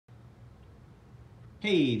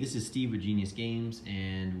Hey, this is Steve with Genius Games,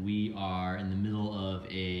 and we are in the middle of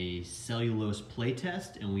a Cellulose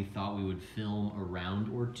playtest, and we thought we would film a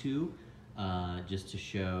round or two just to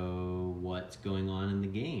show what's going on in the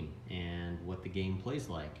game and what the game plays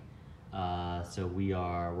like. So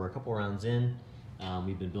we're a couple rounds in.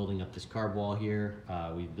 We've been building up this card wall here.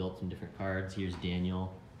 We've built some different cards. Here's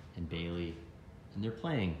Daniel and Bailey, and they're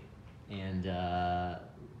playing. And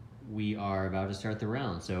we are about to start the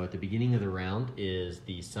round. So at the beginning of the round is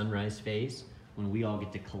the sunrise phase, when we all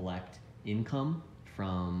get to collect income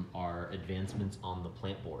from our advancements on the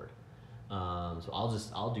plant board. So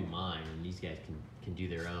I'll do mine, and these guys can do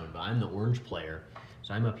their own, but I'm the orange player.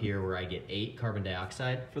 So I'm up here where I get 8 carbon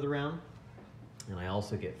dioxide for the round, and I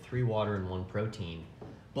also get 3 water and 1 protein,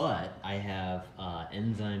 but I have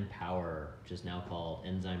enzyme power, which is now called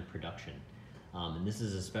enzyme production. And this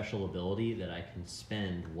is a special ability that I can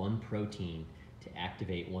spend 1 protein to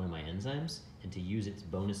activate one of my enzymes and to use its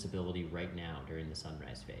bonus ability right now during the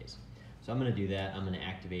sunrise phase. So I'm going to do that. I'm going to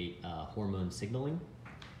activate hormone signaling,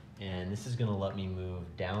 and this is going to let me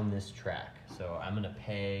move down this track. So I'm going to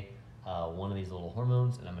pay one of these little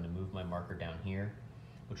hormones, and I'm going to move my marker down here,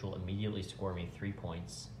 which will immediately score me 3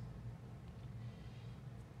 points.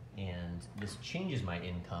 And this changes my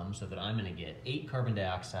income so that I'm going to get 8 carbon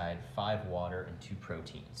dioxide, 5 water, and 2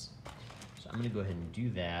 proteins. So I'm going to go ahead and do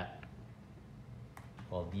that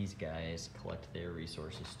while these guys collect their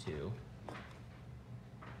resources too.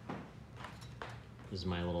 This is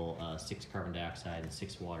my little 6 carbon dioxide and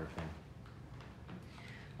 6 water thing.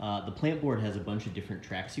 The plant board has a bunch of different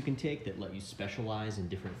tracks you can take that let you specialize in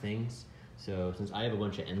different things. So since I have a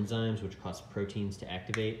bunch of enzymes which cost proteins to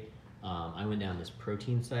activate, I went down this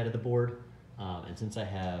protein side of the board, and since I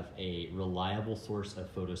have a reliable source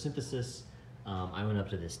of photosynthesis, I went up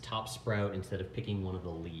to this top sprout instead of picking one of the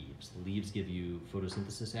leaves. The leaves give you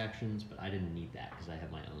photosynthesis actions, but I didn't need that because I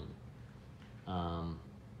have my own.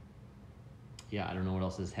 Yeah, I don't know what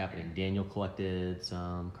else is happening. Daniel collected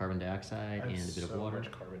some carbon dioxide and a bit of water. So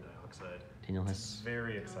much carbon dioxide. Daniel has It's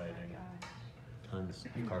very exciting. tons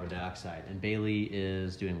of carbon dioxide. And Bailey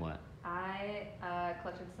is doing what? I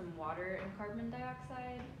collected some water and carbon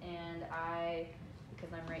dioxide, and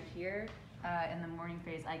because I'm right here, in the morning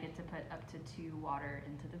phase, I get to put up to 2 water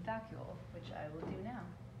into the vacuole, which I will do now.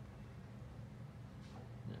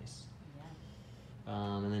 Nice.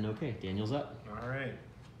 Yeah. And then, okay, Daniel's up. All right.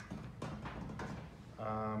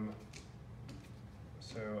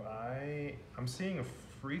 So I'm seeing a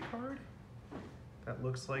free card that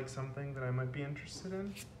looks like something that I might be interested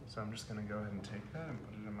in. So I'm just gonna go ahead and take that and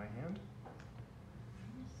put it in my hand.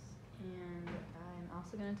 And I'm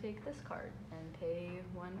also going to take this card and pay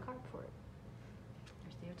 1 carb for it.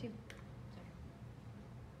 There's the O2.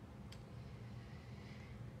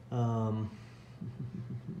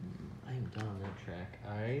 I am done on that track.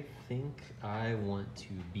 I think I want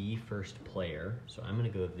to be first player, so I'm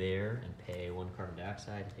going to go there and pay 1 carbon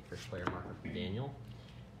dioxide and take first player marker from Daniel,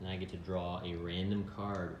 and I get to draw a random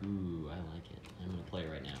card. Ooh, I like it. I'm going to play it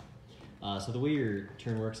right now. So the way your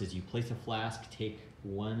turn works is you place a flask, take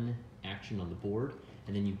 1 action on the board,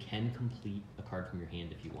 and then you can complete a card from your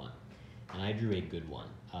hand if you want. And I drew a good one.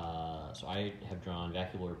 So I have drawn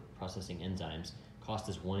vacuole processing enzymes. Cost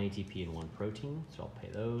is 1 ATP and 1 protein, so I'll pay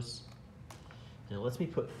those. And it lets me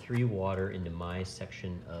put 3 water into my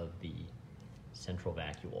section of the central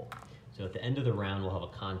vacuole. So at the end of the round, we'll have a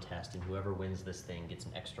contest, and whoever wins this thing gets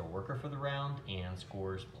an extra worker for the round and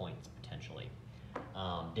scores points, potentially.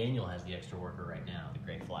 Daniel has the extra worker right now, the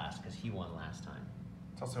gray flask, because he won last time.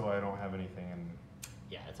 It's also why I don't have anything in.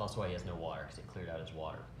 Yeah, it's also why he has no water, because it cleared out his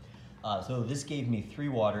water. So this gave me 3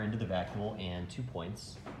 water into the vacuole and 2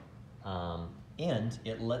 points. And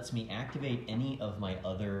it lets me activate any of my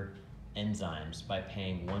other enzymes by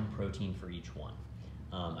paying 1 protein for each one.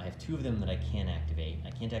 I have 2 of them that I can activate.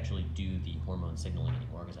 I can't actually do the hormone signaling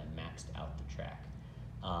anymore because I maxed out the track.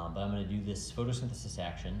 But I'm going to do this photosynthesis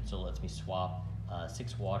action, so it lets me swap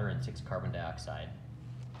 6 water and 6 carbon dioxide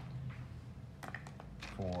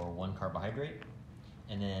for 1 carbohydrate.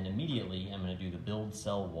 And then immediately I'm going to do the build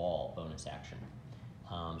cell wall bonus action.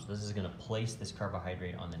 So this is going to place this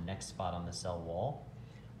carbohydrate on the next spot on the cell wall,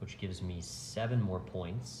 which gives me 7 more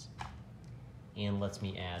points and lets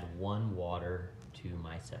me add 1 water to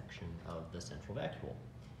my section of the central vacuole.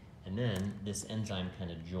 And then this enzyme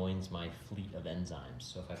kind of joins my fleet of enzymes.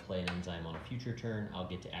 So if I play an enzyme on a future turn, I'll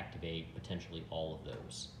get to activate potentially all of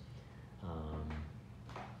those.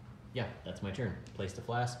 Yeah, that's my turn. Placed a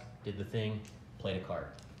flask, did the thing, played a card.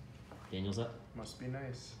 Daniel's up. Must be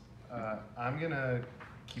nice. I'm gonna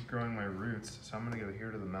keep growing my roots, so I'm gonna go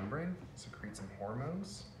here to the membrane, secrete some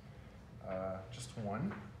hormones. Just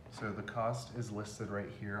 1. So the cost is listed right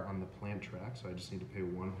here on the plant track, so I just need to pay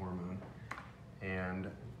 1 hormone. And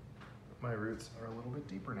my roots are a little bit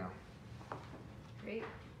deeper now. Great.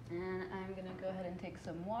 And I'm gonna go ahead and take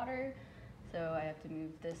some water. So I have to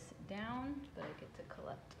move this down, but I get to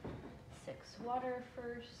collect 6 water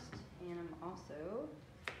first. And I'm also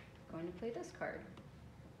going to play this card,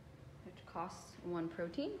 which costs 1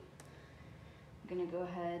 protein. I'm gonna go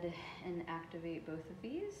ahead and activate both of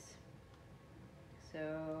these.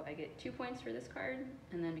 So I get 2 points for this card,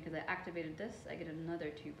 and then because I activated this, I get another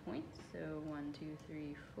 2 points. So 1, 2,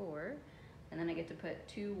 3, 4. And then I get to put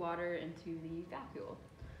 2 water into the vacuole.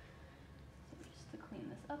 So just to clean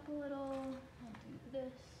this up a little, I'll do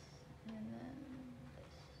this, and then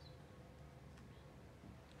this.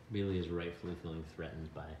 Bailey is rightfully feeling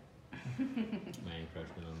threatened by my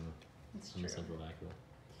encroachment on the central vacuole.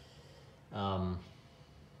 All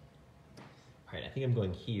right, I think I'm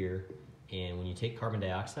going here. And when you take carbon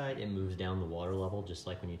dioxide, it moves down the water level just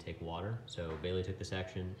like when you take water. So Bailey took this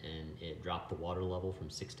action and it dropped the water level from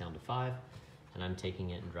 6 down to 5. And I'm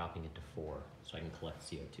taking it and dropping it to 4 so I can collect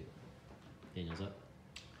CO2. Daniel's up.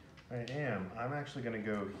 I am. I'm actually going to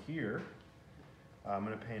go here. I'm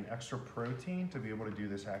going to pay an extra protein to be able to do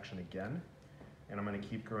this action again. And I'm going to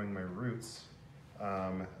keep growing my roots.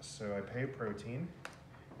 So I pay protein.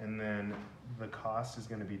 And then the cost is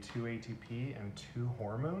going to be 2 ATP and 2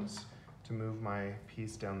 hormones to move my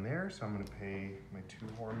piece down there. So I'm going to pay my 2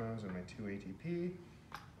 hormones and my 2 ATP.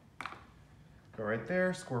 Go right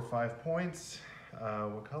there, score 5 points.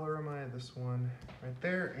 What color am I? This one right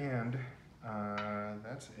there. And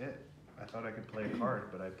that's it. I thought I could play a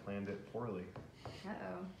card, but I planned it poorly.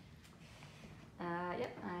 Uh-oh.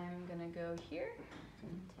 Yep, I'm gonna go here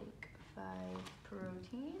and take 5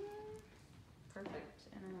 protein. Perfect.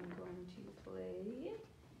 And I'm going to play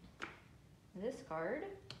this card,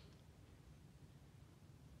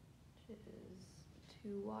 which is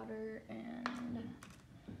 2 water and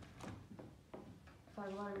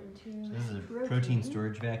 5 water into So this is a protein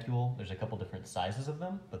storage vacuole. There's a couple different sizes of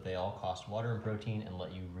them, but they all cost water and protein and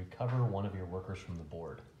let you recover one of your workers from the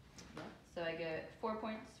board. Yep. So I get 4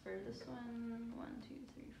 points for this one. 1, 2,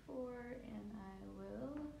 3, 4, and I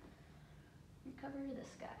will recover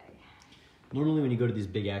this guy. Normally when you go to these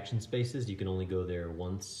big action spaces, you can only go there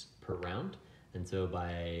once per round. And so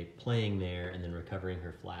by playing there and then recovering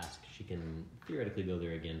her flask, she can theoretically go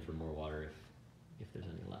there again for more water if there's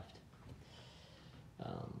any left.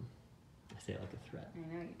 I say it like a threat. I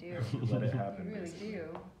know you do. Let it happen. You really basically.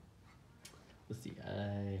 do. Let's see,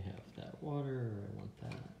 I have that water, I want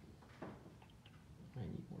that. I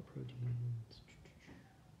need more proteins.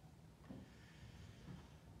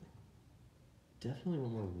 Definitely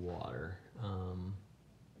want more water.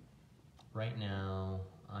 Right now,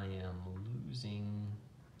 I am losing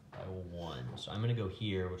by 1. So I'm gonna go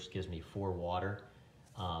here, which gives me 4 water.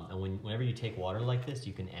 And whenever you take water like this,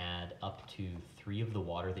 you can add up to 3 of the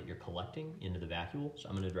water that you're collecting into the vacuole. So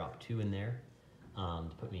I'm gonna drop 2 in there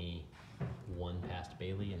to put me 1 past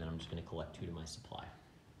Bailey, and then I'm just gonna collect 2 to my supply.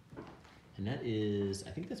 And that is,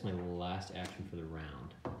 I think that's my last action for the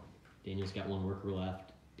round. Daniel's got 1 worker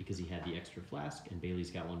left because he had the extra flask, and Bailey's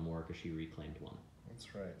got 1 more because she reclaimed 1.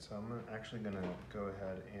 That's right. So I'm actually going to go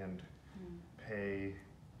ahead and pay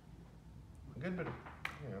a good bit of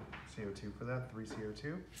CO2 for that, 3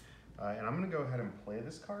 CO2. And I'm going to go ahead and play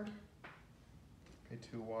this card. Pay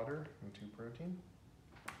 2 water and 2 protein.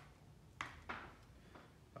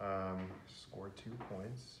 Score 2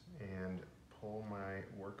 points and pull my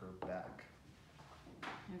worker back.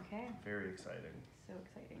 Okay. Very exciting. So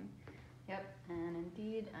exciting. Yep, and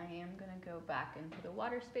indeed I am gonna go back into the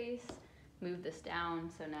water space, move this down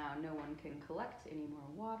so now no one can collect any more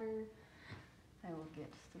water. I will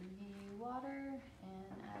get 3 water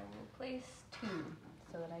and I will place 2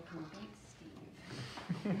 so that I can beat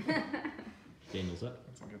Steve. Daniel's up.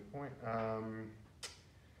 That's a good point.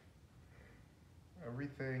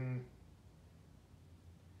 Everything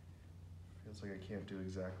feels like I can't do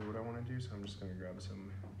exactly what I want to do, so I'm just going to grab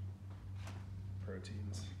some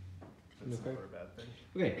proteins. That's Okay. never a bad thing.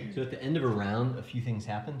 Okay, so at the end of a round, a few things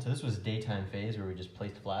happen. So this was a daytime phase where we just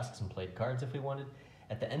placed flasks and played cards if we wanted.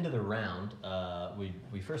 At the end of the round,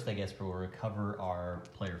 we first, I guess, will recover our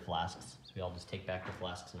player flasks. So we all just take back the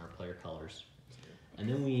flasks in our player colors. And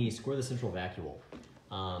then we score the central vacuole.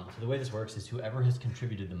 So the way this works is whoever has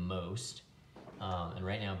contributed the most, and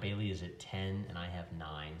right now Bailey is at 10 and I have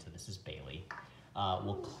 9, so this is Bailey,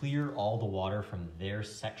 will clear all the water from their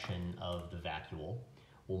section of the vacuole.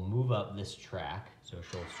 We'll move up this track, so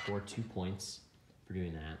she'll score 2 points for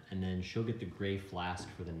doing that, and then she'll get the gray flask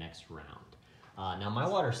for the next round. Now my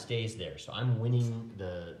water stays there, so I'm winning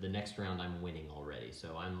the next round. I'm winning already,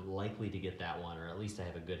 so I'm likely to get that one, or at least I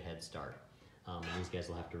have a good head start. And these guys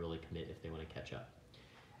will have to really commit if they want to catch up.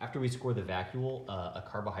 After we score the vacuole, a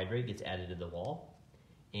carbohydrate gets added to the wall,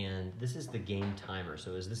 and this is the game timer.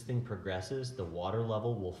 So as this thing progresses, the water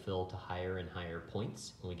level will fill to higher and higher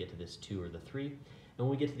points when we get to this 2 or the 3. And when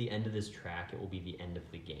we get to the end of this track, it will be the end of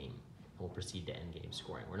the game. And we'll proceed to end game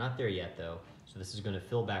scoring. We're not there yet though, so this is going to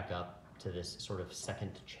fill back up to this sort of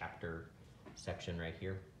second chapter section right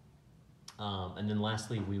here. And then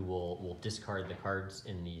lastly, we'll discard the cards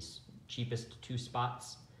in these cheapest 2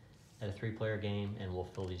 spots at a 3-player game, and we'll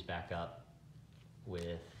fill these back up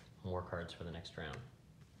with more cards for the next round.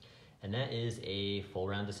 And that is a full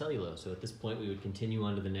round of Cellulose. So at this point, we would continue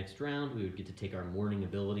on to the next round. We would get to take our morning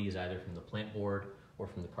abilities either from the plant board or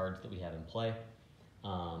from the cards that we have in play.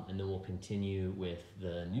 And then we'll continue with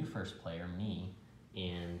the new first player, me,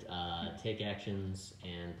 and take actions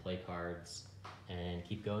and play cards and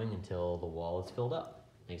keep going until the wall is filled up.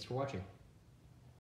 Thanks for watching.